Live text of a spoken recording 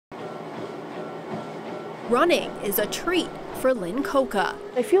Running is a treat for Lynn Coca.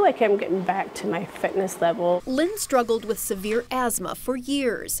 I feel like I'm getting back to my fitness level. Lynn struggled with severe asthma for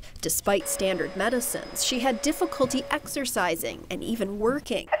years. Despite standard medicines, she had difficulty exercising and even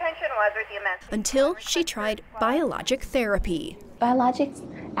working. Until she tried biologic therapy. Biologics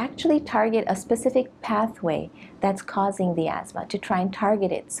actually target a specific pathway that's causing the asthma to try and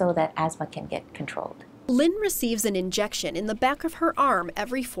target it so that asthma can get controlled. Lynn receives an injection in the back of her arm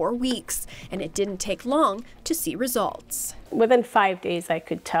every 4 weeks, and it didn't take long to see results. Within 5 days, I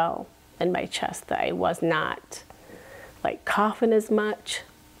could tell in my chest that I was not coughing as much.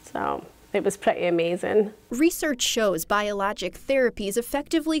 So it was pretty amazing. Research shows biologic therapies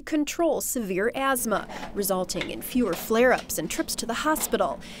effectively control severe asthma, resulting in fewer flare-ups and trips to the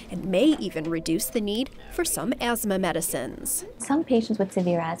hospital, and may even reduce the need for some asthma medicines. Some patients with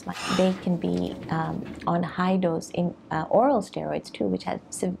severe asthma, they can be on high dose in oral steroids too, which has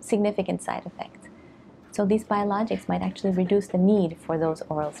significant side effects. So these biologics might actually reduce the need for those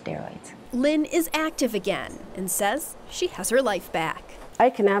oral steroids. Lynn is active again and says she has her life back. I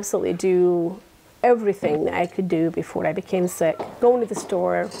can absolutely do everything that I could do before I became sick. Going to the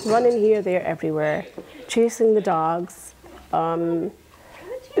store, running here, there, everywhere, chasing the dogs.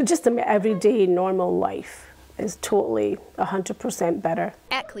 Just an everyday normal life is totally 100% better.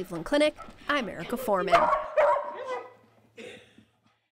 At Cleveland Clinic, I'm Erica Foreman.